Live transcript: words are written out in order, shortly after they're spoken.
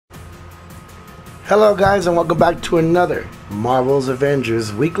Hello guys, and welcome back to another Marvel's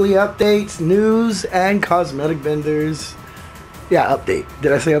Avengers weekly updates, news, and cosmetic vendors. Yeah, update.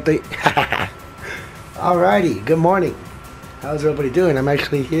 Did I say update? Alrighty, good morning. How's everybody doing? I'm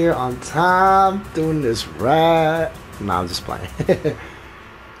actually here on time, doing this right. No, I'm just playing.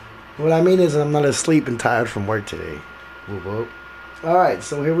 What I mean is I'm not asleep and tired from work today. Whoop whoop. Alright,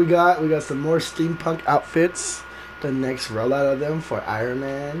 so here we got some more steampunk outfits. The next rollout of them for Iron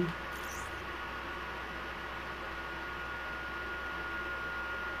Man.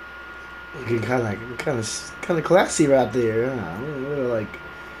 Looking kind of classy right there. Huh? A little like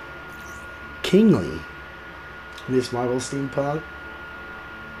kingly. This Marvel steampunk.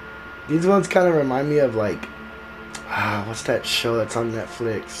 These ones kind of remind me of like, what's that show that's on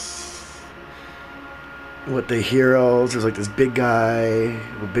Netflix? With the heroes, there's like this big guy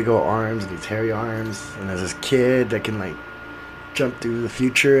with big old arms and these hairy arms, and there's this kid that can like jump through the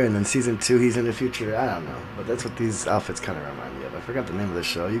future, and then season 2 he's in the future. I don't know, but that's what these outfits kind of remind me of. I forgot the name of the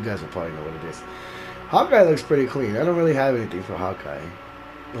show. You guys will probably know what it is. Hawkeye looks pretty clean. I don't really have anything for Hawkeye,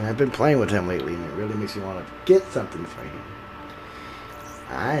 and I've been playing with him lately, and it really makes me want to get something for him.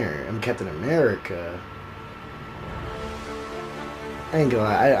 I'm Captain America. I ain't gonna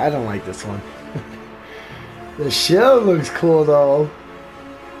lie, I don't like this one. The shield looks cool though.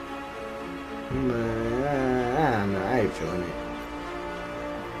 I don't know, I ain't feeling it.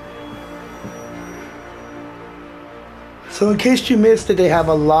 So in case you missed it, they have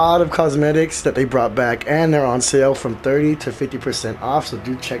a lot of cosmetics that they brought back, and they're on sale from 30 to 50% off, so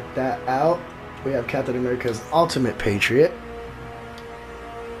do check that out. We have Captain America's Ultimate Patriot.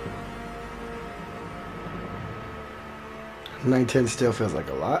 $9.10 still feels like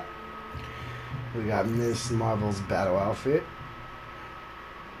a lot. We got Miss Marvel's battle outfit.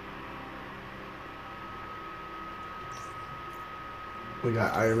 We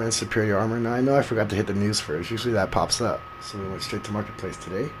got Iron Man's superior armor. Now I know I forgot to hit the news first. Usually that pops up. So we went straight to Marketplace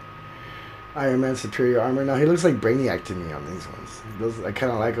today. Iron Man's superior armor. Now he looks like Brainiac to me on these ones. I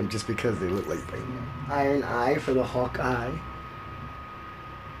kind of like them just because they look like Brainiac. Iron Eye for the Hawkeye.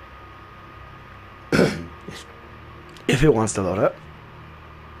 If it wants to load up.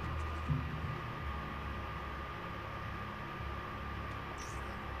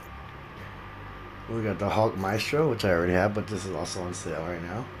 We got the Hulk Maestro, which I already have, but this is also on sale right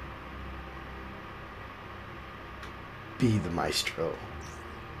now. Be the Maestro.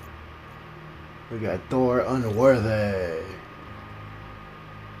 We got Thor Unworthy.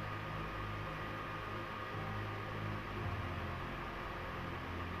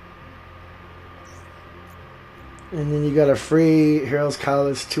 And then you got a free Heroes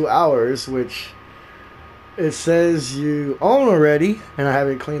College 2 hours, which it says you own already, and I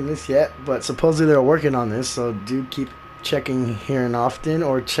haven't claimed this yet, but supposedly they're working on this, so do keep checking here and often,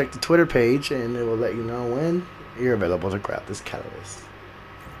 or check the Twitter page, and it will let you know when you're available to grab this catalyst.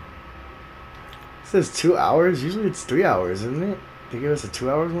 It says 2 hours. Usually it's 3 hours, isn't it? They gave us a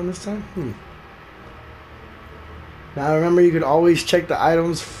 2 hours one this time? Now remember, you can always check the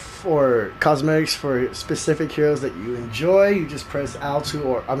items for cosmetics for specific heroes that you enjoy. You just press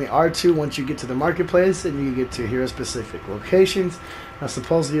R2 once you get to the marketplace, and you get to hero specific locations. Now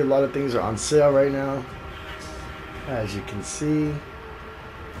supposedly a lot of things are on sale right now, as you can see.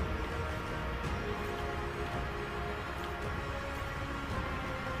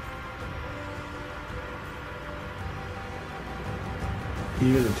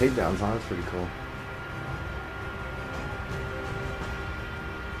 Even the takedowns, huh? That's pretty cool.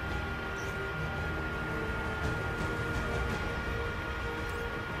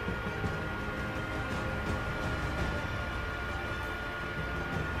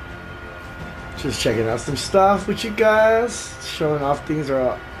 Just checking out some stuff with you guys. Showing off things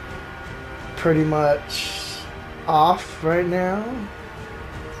are pretty much off right now.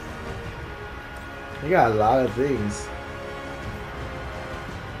 You got a lot of things.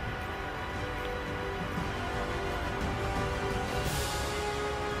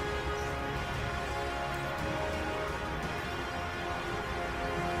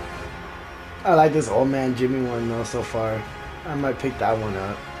 I like this old man Jimmy one though so far. I might pick that one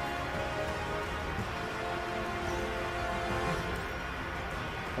up.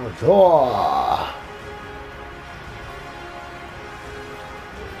 Thor.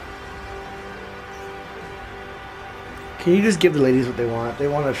 Can you just give the ladies what they want? They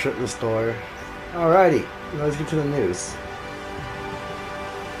want a shirtless Thor. Alrighty, let's get to the news.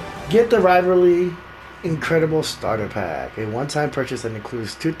 Get the Rivalry Incredible Starter Pack. A one-time purchase that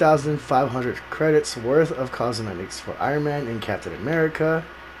includes 2,500 credits worth of cosmetics for Iron Man and Captain America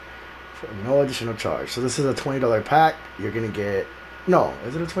for no additional charge. So this is a $20 pack. You're going to get No,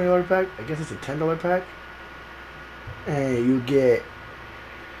 is it a $20 pack? I guess it's a $10 pack. And you get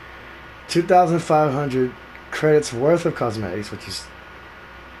 2,500 credits worth of cosmetics, which is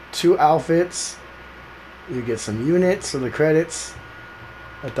 2 outfits. You get some units for the credits,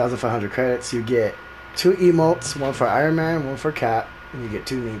 1,500 credits. You get 2 emotes, one for Iron Man, one for Cap, and you get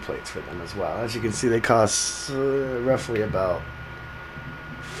 2 nameplates for them as well. As you can see, they cost roughly about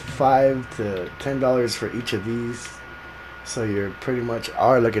 $5 to $10 for each of these. So you're pretty much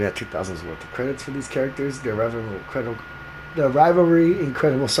are looking at 2,000 worth of credits for these characters. The Rivalry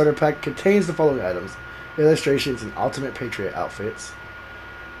Incredible Starter Pack contains the following items: illustrations and Ultimate Patriot outfits,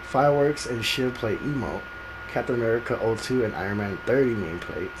 Fireworks and Shield Plate emote, Captain America 02 and Iron Man 30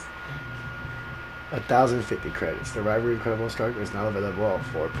 nameplates, 1,050 credits. The Rivalry Incredible Starter is now available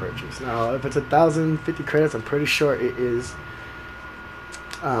for purchase. Now, if it's 1,050 credits, I'm pretty sure it is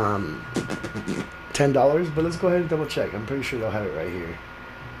 $10, but let's go ahead and double check. I'm pretty sure they'll have it right here.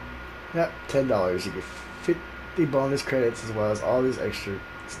 Yep, $10. You get 50 bonus credits as well as all this extra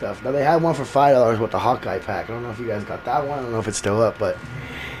stuff. Now they had one for $5 with the Hawkeye pack. I don't know if you guys got that one. I don't know if it's still up, but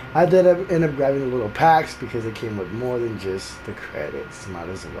I did end up grabbing the little packs because it came with more than just the credits. Might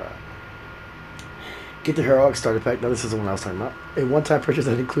as well. Get the Heroic Starter Pack. Now this is the one I was talking about. A one-time purchase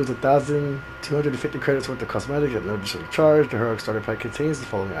that includes 1,250 credits worth of cosmetics at no additional charge. The Heroic Starter Pack contains the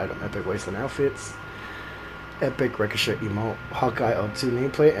following item: Epic Wasteland outfits, Epic Ricochet emote, Hawkeye 02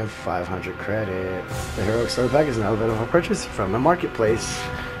 nameplate, and 500 credits. The Heroic Starter Pack is now available for purchase from the marketplace.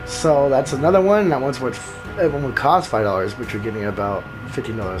 So that's another one. That one's worth. That one would cost $5, but you're getting about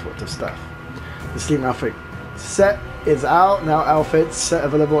 $15 worth of stuff. The Steam outfit set is out now. Outfits set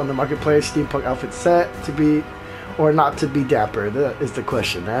available in the marketplace. Steampunk outfit set to be or not to be dapper. That is the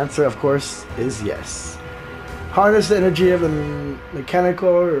question. The answer, of course, is yes. Harness the energy of the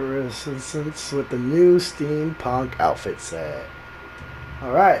mechanical resistance with the new steampunk outfit set.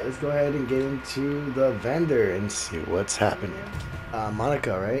 Alright, let's go ahead and get into the vendor and see what's happening.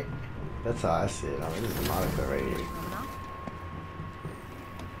 Monica, right? That's how I see it. This is Monica right here.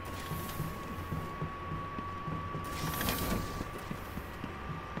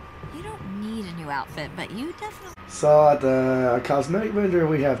 You don't need a new outfit, but you definitely... So at the cosmetic vendor,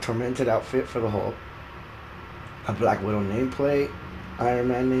 we have Tormented outfit for the Hulk, a Black Widow nameplate, Iron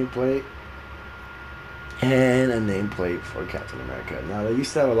Man nameplate, and a nameplate for Captain America. Now, they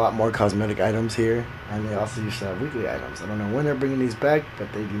used to have a lot more cosmetic items here, and they also used to have weekly items. I don't know when they're bringing these back,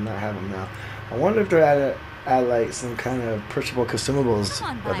 but they do not have them now. I wonder if they're at like some kind of purchasable consumables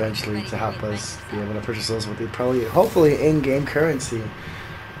eventually to help us be able to purchase those with the probably, hopefully, in-game currency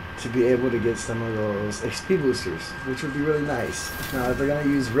to be able to get some of those XP boosters, which would be really nice. Now, if they're going to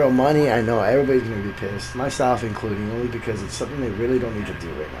use real money, I know everybody's going to be pissed, myself including, only because it's something they really don't need to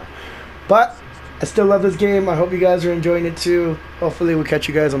do right now. But I still love this game. I hope you guys are enjoying it too. Hopefully we'll catch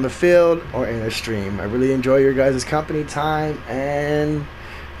you guys on the field or in a stream. I really enjoy your guys' company time and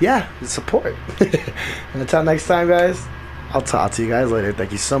yeah, the support. And until next time, guys, I'll talk to you guys later.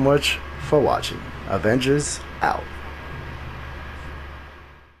 Thank you so much for watching. Avengers out.